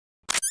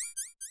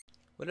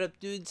What up,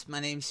 dudes? My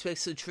name's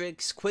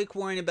PixxelTrixx. Quick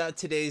warning about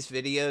today's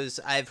videos.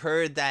 I've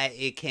heard that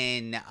it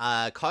can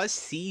cause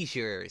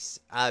seizures.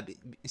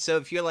 So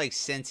if you're like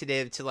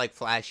sensitive to like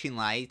flashing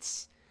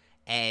lights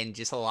and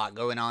just a lot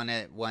going on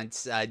at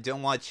once,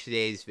 don't watch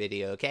today's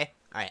video, okay?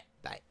 Alright,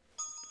 bye.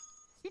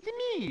 It's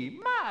me,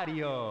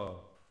 Mario.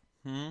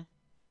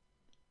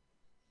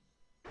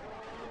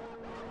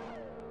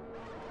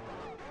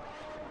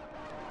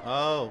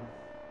 Oh.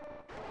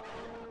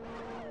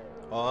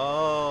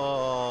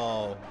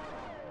 Oh.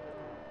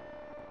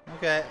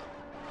 Okay.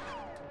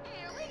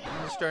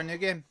 Let's start a new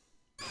game.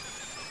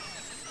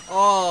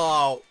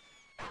 Oh.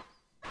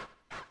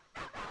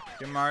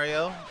 Dear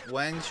Mario,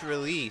 when's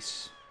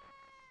release?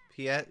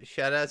 P.S.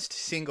 Shoutouts to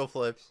single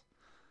flips.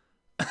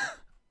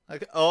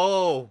 Okay.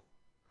 Oh.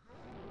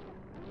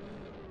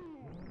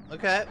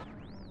 Okay.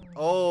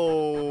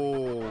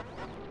 Oh.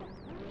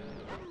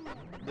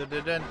 Dun,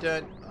 dun, dun,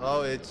 dun.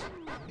 Oh, it's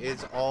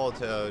all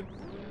Toad.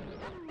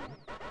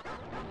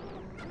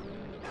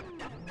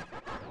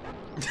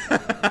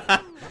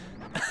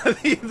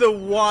 The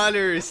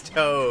water is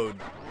Toad.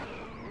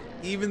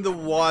 Even the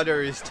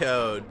water is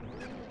Toad.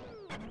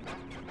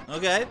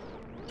 Okay.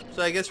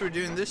 So I guess we're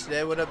doing this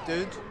today. What up,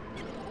 dudes?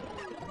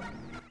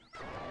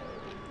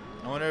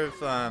 I wonder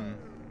if,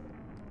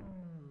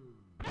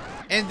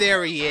 and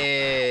there he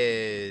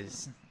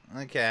is.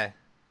 Okay.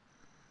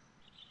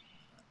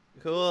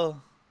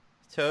 Cool.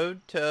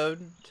 Toad,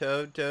 Toad,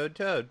 Toad, Toad,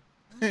 Toad.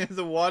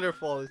 The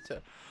waterfall is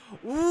Toad.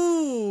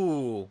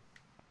 Ooh.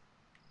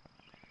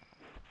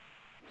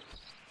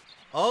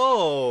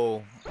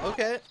 Oh.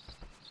 Okay.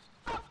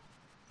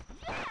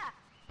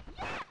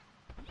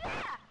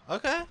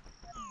 Okay.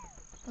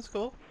 That's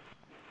cool.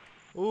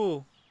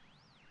 Ooh.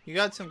 You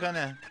got some kind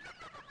of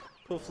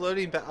cool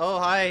floating back. Oh,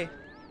 hi.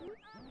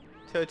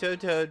 Toad,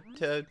 Toad, Toad,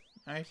 Toad.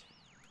 Nice.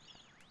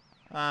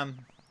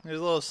 There's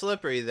a little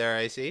slippery there,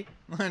 I see.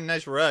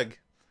 Nice rug.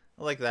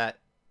 I like that.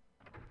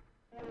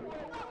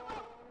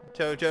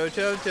 Toad, Toad,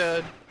 Toad,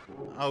 Toad.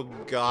 Oh,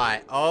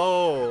 God.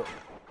 Oh.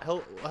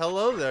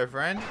 Hello there,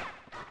 friend.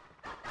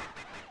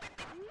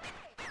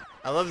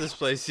 I love this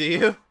place. See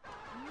you?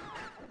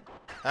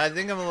 I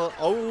think I'm a little...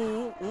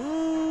 Oh.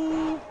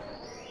 Ooh.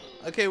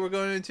 Okay, we're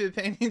going into a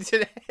painting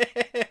today.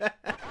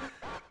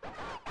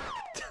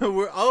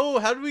 Oh,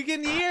 how did we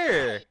get in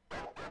here?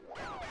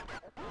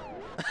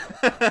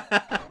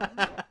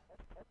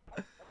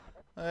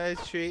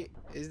 Nice treat.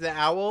 Is the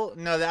owl?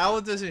 No, the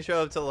owl doesn't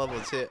show up till level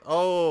 2.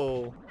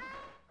 Oh.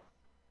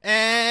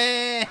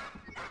 Eh.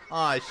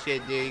 Oh,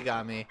 shit, dude. You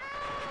got me.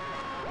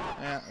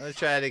 Yeah, let's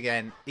try it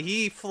again.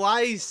 He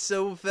flies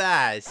so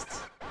fast.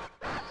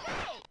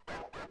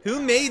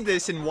 Who made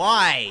this and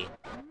why?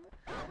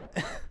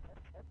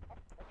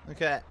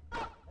 Okay.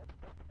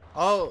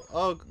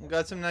 Oh,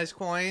 got some nice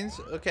coins.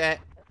 Okay.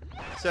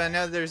 So I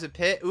know there's a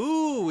pit.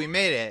 Ooh, we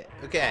made it.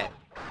 Okay.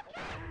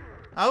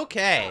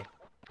 Okay.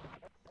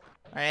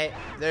 Alright,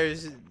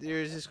 there's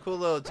this cool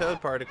little toad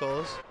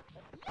particles.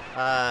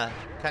 Kind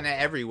of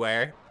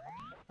everywhere.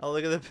 Oh,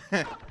 look at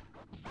the...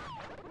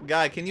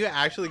 God, can you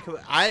actually...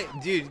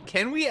 Dude,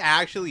 can we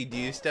actually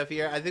do stuff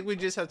here? I think we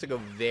just have to go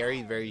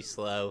very, very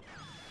slow.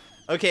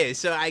 Okay,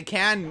 so I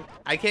can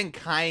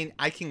kind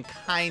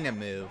of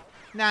move.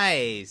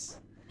 Nice.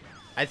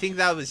 I think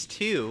that was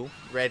 2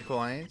 red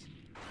coins.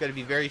 Gotta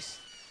be very,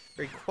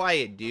 very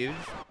quiet, dude.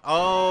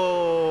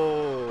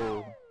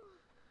 Oh.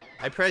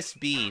 I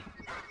pressed B.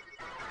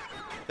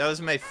 That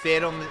was my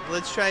fatal...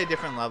 Let's try a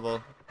different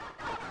level.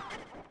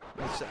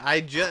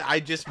 I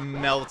just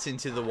melt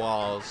into the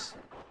walls.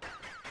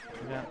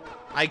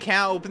 I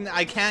can't open...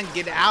 I can't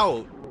get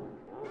out.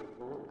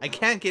 I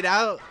can't get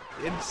out.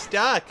 I'm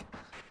stuck.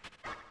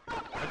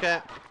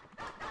 Okay.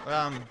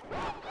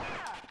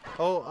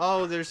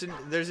 Oh, there's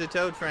a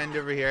Toad friend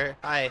over here.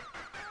 Hi.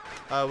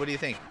 What do you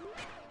think?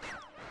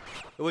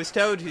 It was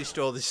Toad who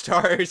stole the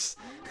stars.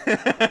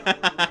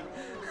 Oh,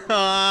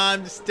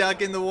 I'm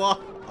stuck in the wall.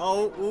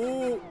 Oh,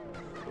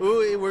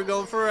 ooh, we're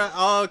going for a...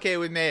 Oh, okay,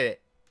 we made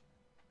it.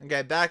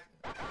 Okay, back.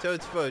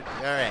 Toad's foot.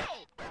 All right.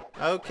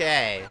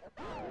 Okay.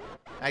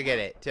 I get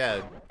it,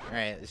 Toad. All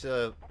right,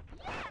 so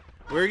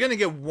we're gonna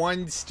get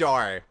 1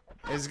 star.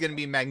 This is gonna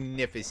be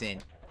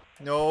magnificent.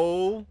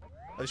 No,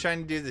 I was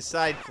trying to do the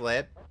side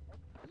flip.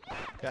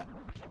 Okay.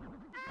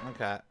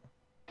 Okay.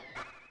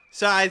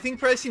 So I think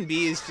pressing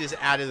B is just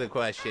out of the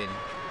question.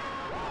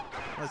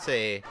 Let's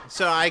see.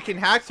 So I can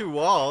hack through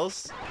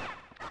walls,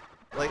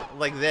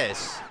 like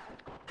this,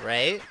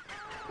 right?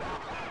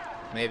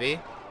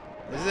 Maybe.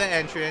 This is the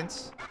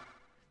entrance.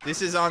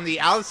 This is on the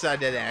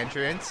outside of the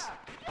entrance.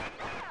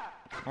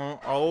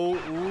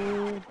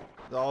 Ooh,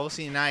 the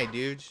all-seeing eye,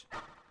 dudes.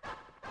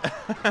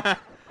 I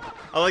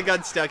like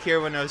got stuck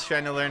here when I was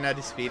trying to learn how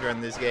to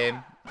speedrun this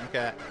game.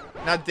 Okay,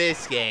 not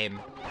this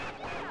game.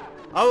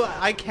 Oh,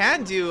 I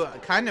can do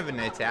kind of an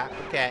attack.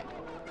 Okay.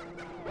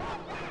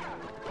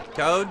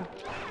 Toad.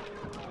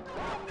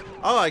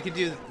 Oh, I could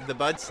do the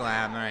bud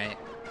slam. All right.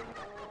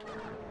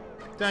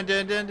 Dun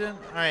dun dun dun.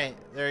 All right,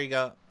 there you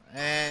go.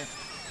 And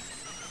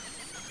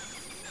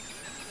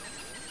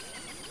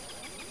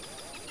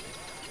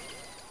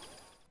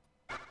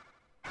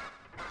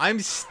I'm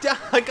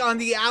stuck on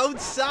the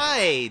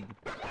outside.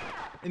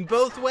 In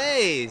both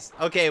ways.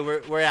 Okay,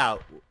 we're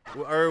out.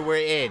 Or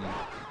we're in.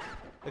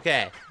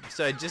 Okay,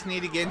 so I just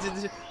need to get into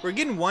this. We're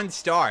getting 1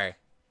 star.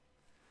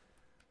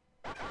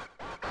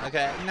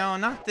 Okay, no,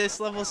 not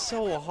this level.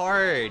 So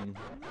hard.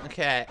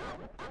 Okay.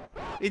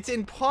 It's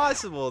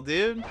impossible,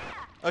 dude.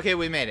 Okay,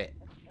 we made it.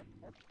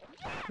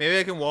 Maybe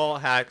I can wall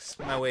hacks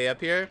my way up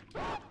here.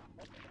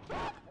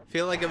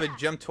 Feel like I would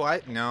jump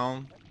twice.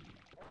 No.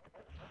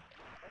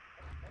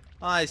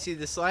 Oh, I see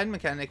the slide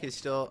mechanic is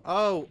still...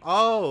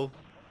 Oh.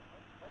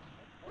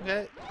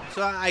 Okay.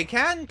 So I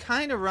can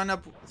kind of run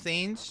up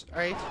things,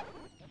 right?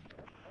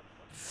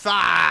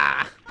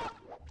 Fa!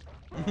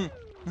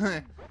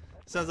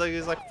 Sounds like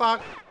he's like,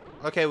 fuck.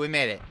 Okay, we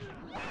made it.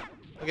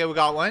 Okay, we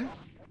got one.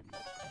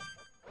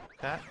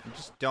 Okay,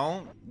 just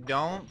don't.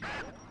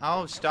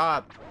 Oh,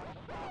 stop.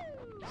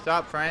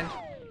 Stop, friend.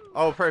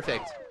 Oh,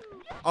 perfect.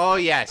 Oh,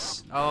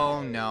 yes.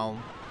 Oh, no.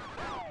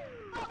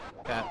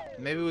 Okay,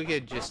 maybe we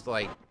could just,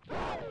 like...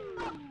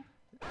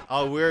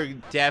 Oh, we're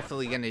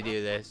definitely gonna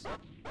do this.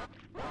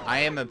 I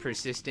am a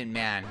persistent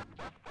man.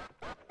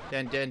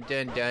 Dun dun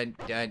dun dun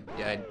dun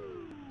dun.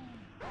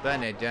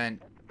 Dun dun dun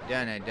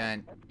dun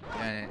dun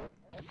dun.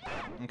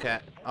 Okay.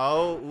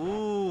 Oh,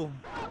 ooh.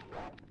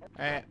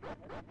 Alright.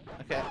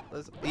 Okay,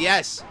 let's...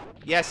 Yes!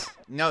 Yes!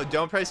 No,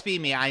 don't press B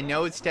me. I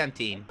know it's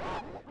tempting.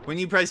 When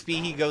you press B,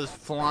 he goes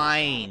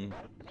flying.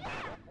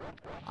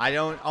 I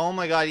don't... Oh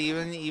my god,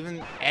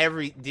 even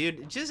every...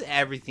 Dude, just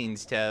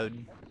everything's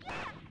Toad.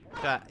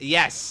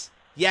 Yes!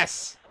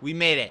 Yes! We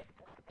made it.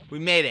 We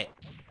made it.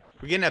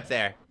 We're getting up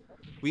there.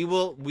 We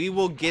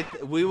will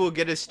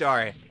get a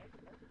star.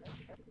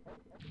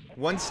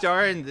 1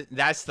 star and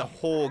that's the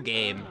whole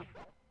game.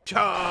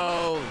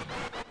 Toad!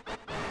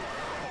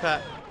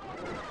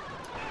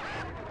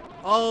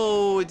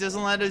 Oh, it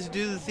doesn't let us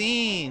do the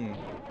thing.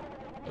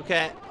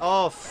 Okay.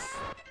 Oh.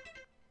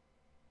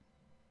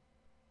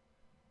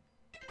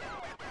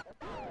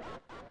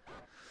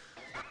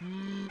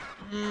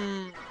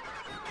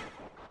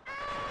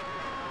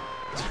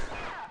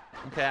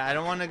 Okay, I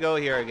don't want to go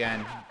here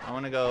again. I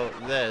want to go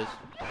this.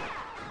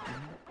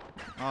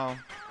 Oh.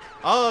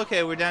 Oh,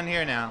 okay, we're down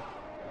here now.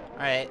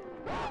 Alright.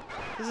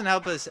 Doesn't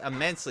help us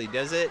immensely,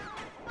 does it?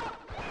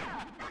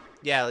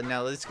 Yeah,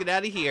 no, let's get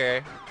out of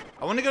here.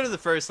 I want to go to the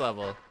first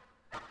level.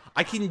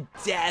 I can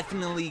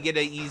definitely get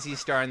an easy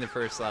star in the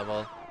first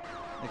level.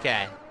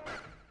 Okay.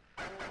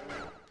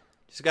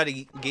 Just gotta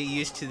get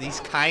used to these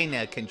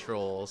kinda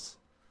controls.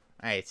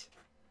 Alright.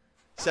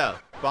 So,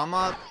 bomb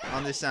up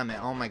on the summit.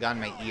 Oh my god,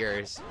 my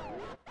ears.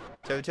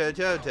 Toad.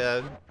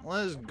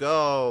 Let's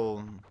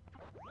go.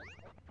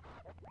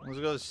 Let's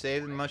go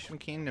save the Mushroom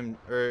Kingdom.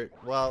 Or,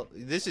 well,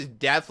 this is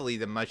definitely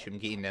the Mushroom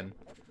Kingdom.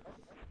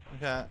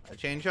 Okay, a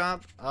chain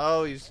chomp.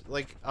 Oh, he's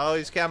like, oh,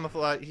 he's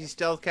camouflage. He's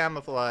stealth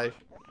camouflage.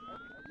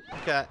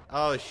 Okay.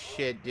 Oh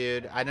shit,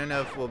 dude. I don't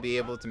know if we'll be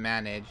able to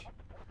manage.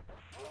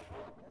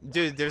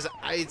 Dude, it's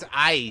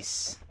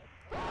ice.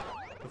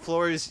 The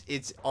floor is,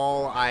 it's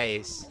all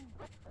ice.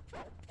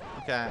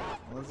 Okay,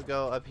 let's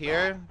go up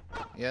here.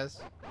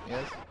 Yes.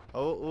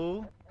 Oh,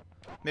 ooh.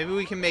 Maybe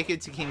we can make it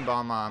to King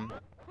Bomb Mom.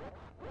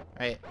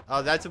 Alright.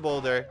 Oh, that's a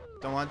boulder.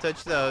 Don't want to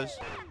touch those.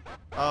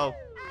 Oh.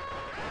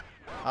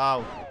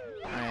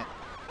 Alright.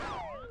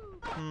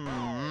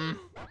 I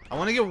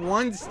want to get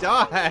 1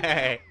 star.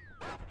 I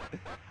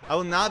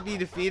will not be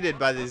defeated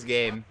by this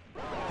game.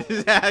 This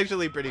is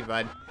actually pretty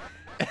fun.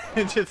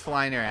 Just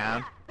flying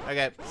around.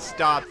 Okay,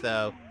 stop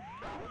though.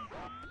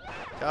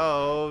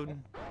 Toad.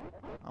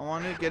 I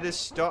want to get a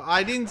star.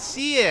 I didn't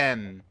see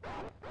him.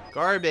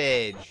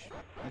 Garbage.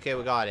 Okay,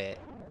 we got it.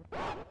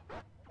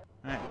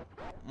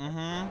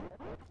 Alright.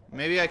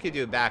 Maybe I could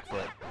do a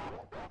backflip.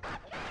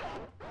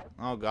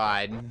 Oh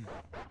god.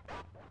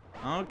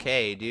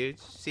 Okay, dude.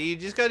 See, you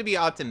just gotta be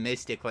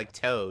optimistic like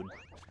Toad.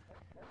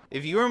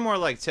 If you were more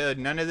like Toad,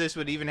 none of this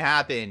would even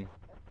happen.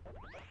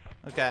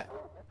 Okay.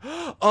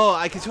 Oh,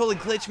 I could totally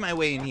glitch my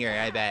way in here,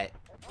 I bet.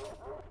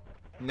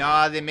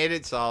 Nah, they made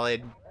it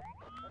solid.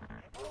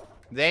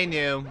 They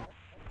knew.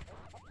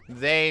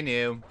 They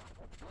knew.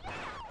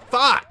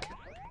 Fuck!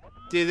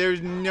 Dude,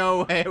 there's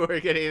no way we're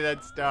getting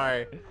that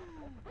star.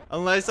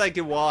 Unless I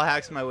could wall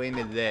hacks my way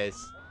into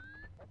this.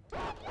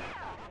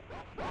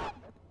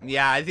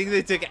 Yeah, I think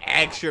they took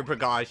extra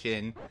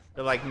precaution.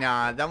 They're like,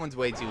 nah, that one's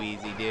way too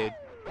easy, dude.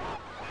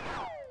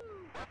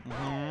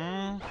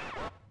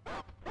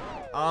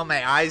 Oh,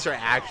 my eyes are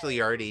actually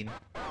hurting.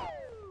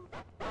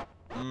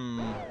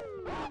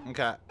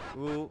 Okay.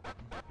 Ooh.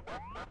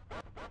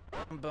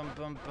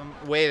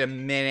 Wait a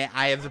minute.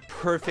 I have the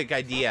perfect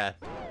idea.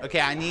 Okay,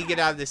 I need to get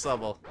out of this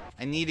level.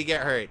 I need to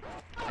get hurt.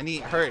 I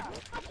need hurt.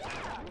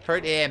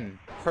 Hurt him.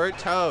 Hurt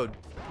Toad.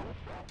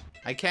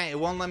 I can't. It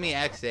won't let me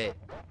exit.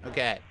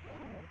 Okay.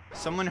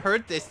 Someone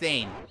hurt this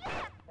thing.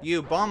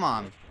 You, bomb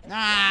on.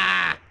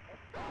 Ah!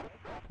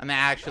 I'm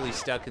actually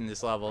stuck in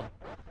this level.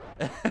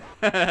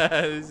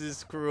 This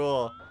is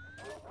cruel.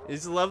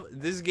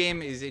 This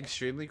game is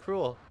extremely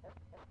cruel.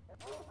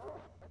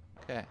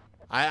 Okay.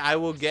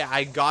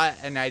 I got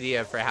an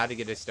idea for how to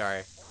get a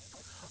star.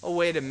 Oh,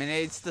 wait a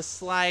minute. It's the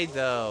slide,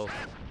 though.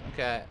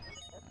 Okay.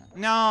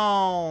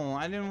 No,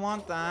 I didn't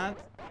want that.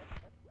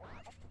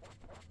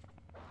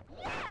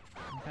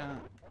 Okay.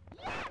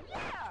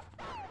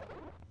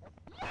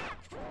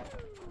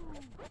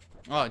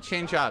 Oh,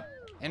 chain chop.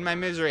 In my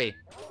misery.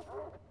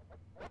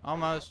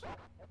 Almost.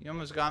 You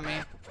almost got me.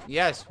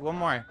 Yes, one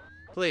more.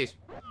 Please.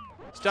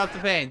 Stop the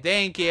pain.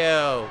 Thank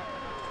you.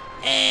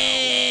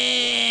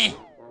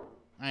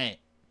 Alright.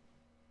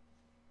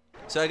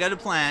 So I got a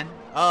plan.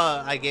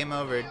 Oh, I game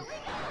overed.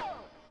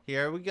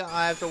 Here we go.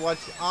 I have to watch.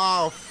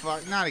 Oh,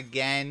 fuck. Not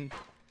again.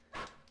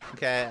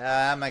 Okay,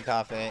 I have my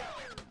coffee.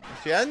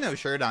 See, I had no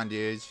shirt on,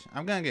 dudes.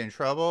 I'm gonna get in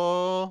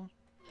trouble.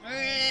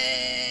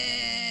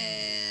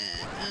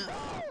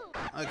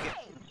 Okay.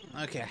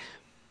 Okay.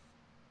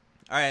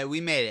 Alright,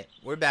 we made it.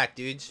 We're back,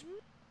 dudes.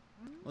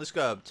 Let's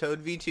go.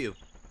 Toad V2.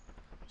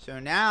 So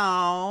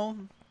now...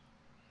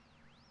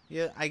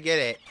 Yeah, I get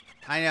it.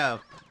 I know.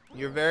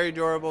 You're a very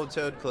adorable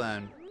Toad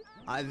clone.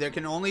 There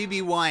can only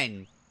be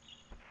one.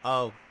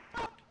 Oh.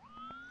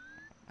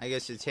 I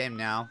guess it's him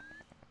now.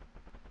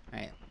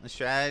 Alright, let's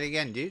try it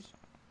again, dudes.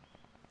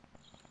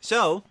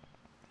 So,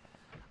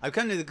 I've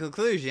come to the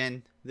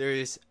conclusion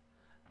there's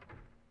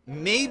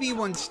maybe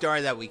one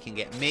star that we can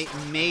get.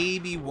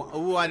 Maybe one.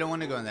 Oh, I don't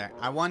want to go in there.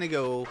 I want to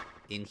go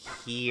in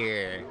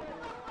here.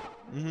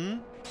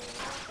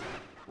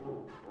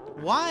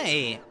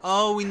 Why?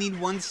 Oh, we need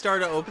one star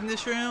to open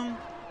this room?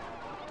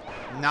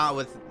 Not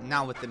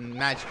with the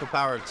magical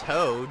power of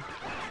Toad.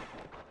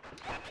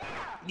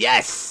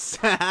 Yes!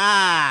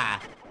 Alright,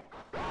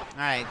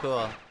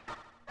 cool.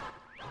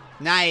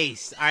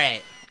 Nice.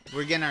 Alright.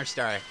 We're getting our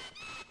star.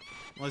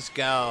 Let's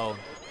go.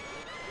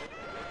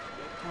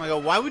 Oh my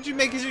god, why would you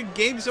make your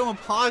game so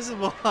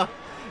impossible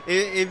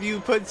if you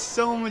put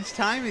so much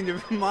time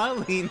into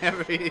modeling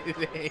every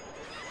day?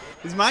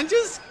 Is mine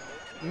just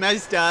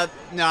messed up?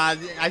 Nah,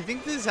 I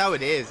think this is how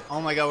it is. Oh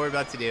my god, we're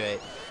about to do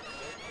it.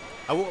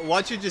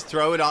 Watch you just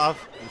throw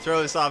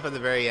us off at the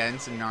very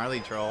end, some gnarly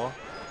troll.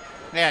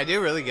 Yeah, I did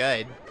really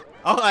good.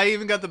 Oh, I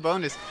even got the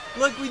bonus.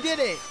 Look, we did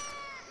it!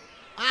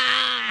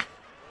 Ah!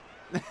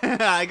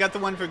 I got the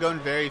one for going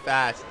very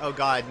fast. Oh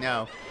god,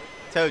 no.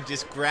 Toad,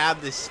 just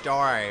grab the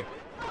star.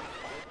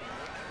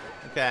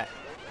 Okay,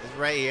 it's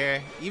right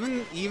here.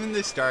 Even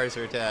the stars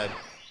are Toad.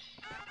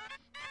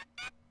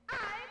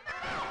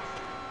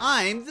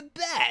 I'm the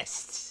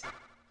best!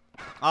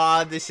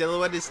 Aw, the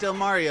silhouette is still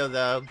Mario,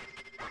 though.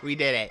 We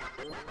did it.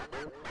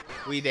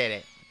 We did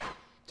it.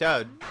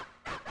 Toad.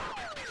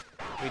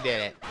 We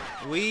did it.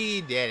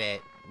 We did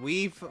it.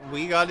 We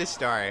got a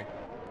star.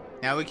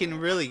 Now we can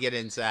really get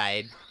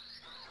inside.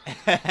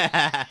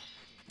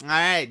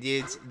 Alright,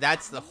 dudes.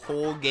 That's the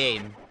whole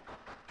game.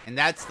 And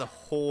that's the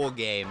whole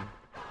game.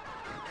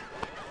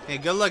 Hey,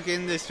 good luck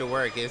getting this to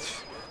work. It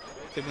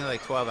took me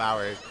like 12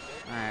 hours.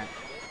 Alright.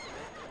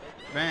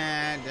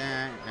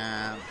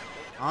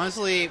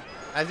 Honestly,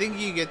 I think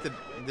you get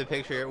the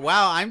picture.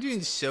 Wow, I'm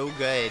doing so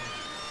good.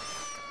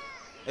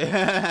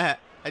 I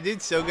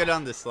did so good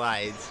on the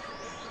slides.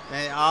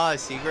 And, oh,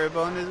 secret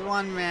bonus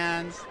one,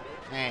 man.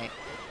 Hey.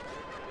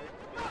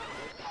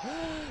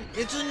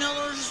 It's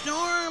another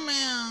star,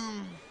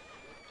 man.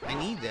 I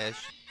need this.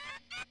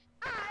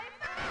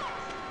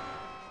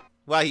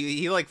 Wow,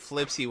 he like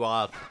flips you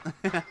off.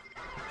 Alright,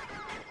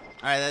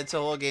 that's the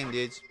whole game,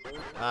 dudes.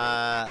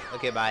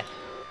 Okay, bye.